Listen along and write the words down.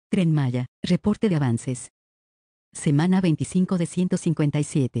Tren Maya, reporte de avances. Semana 25 de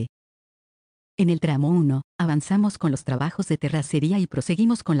 157. En el tramo 1, avanzamos con los trabajos de terracería y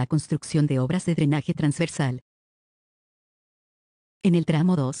proseguimos con la construcción de obras de drenaje transversal. En el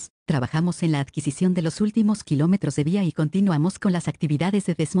tramo 2, trabajamos en la adquisición de los últimos kilómetros de vía y continuamos con las actividades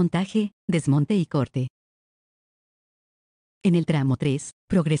de desmontaje, desmonte y corte. En el tramo 3,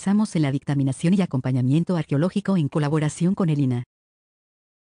 progresamos en la dictaminación y acompañamiento arqueológico en colaboración con el INAH.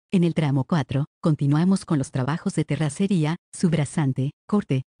 En el tramo 4, continuamos con los trabajos de terracería, subrasante,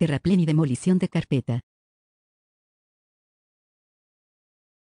 corte, terraplén y demolición de carpeta.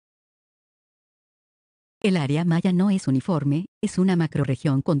 El área maya no es uniforme, es una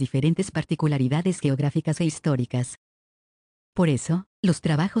macrorregión con diferentes particularidades geográficas e históricas. Por eso, los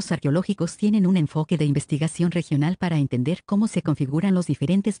trabajos arqueológicos tienen un enfoque de investigación regional para entender cómo se configuran los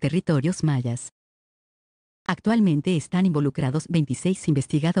diferentes territorios mayas. Actualmente están involucrados 26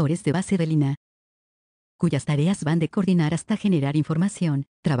 investigadores de base del INAH, cuyas tareas van de coordinar hasta generar información,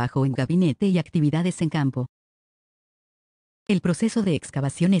 trabajo en gabinete y actividades en campo. El proceso de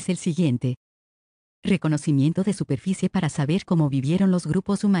excavación es el siguiente. Reconocimiento de superficie para saber cómo vivieron los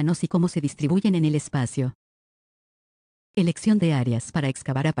grupos humanos y cómo se distribuyen en el espacio. Elección de áreas para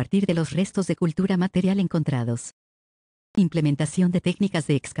excavar a partir de los restos de cultura material encontrados. Implementación de técnicas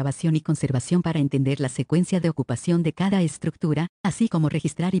de excavación y conservación para entender la secuencia de ocupación de cada estructura, así como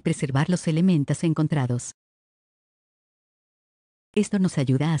registrar y preservar los elementos encontrados. Esto nos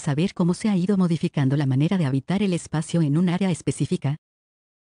ayuda a saber cómo se ha ido modificando la manera de habitar el espacio en un área específica,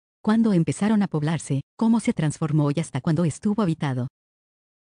 cuándo empezaron a poblarse, cómo se transformó y hasta cuándo estuvo habitado.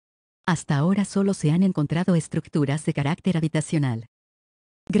 Hasta ahora solo se han encontrado estructuras de carácter habitacional.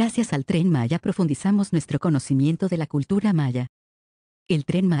 Gracias al Tren Maya profundizamos nuestro conocimiento de la cultura maya. El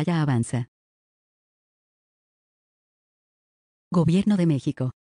Tren Maya avanza. Gobierno de México.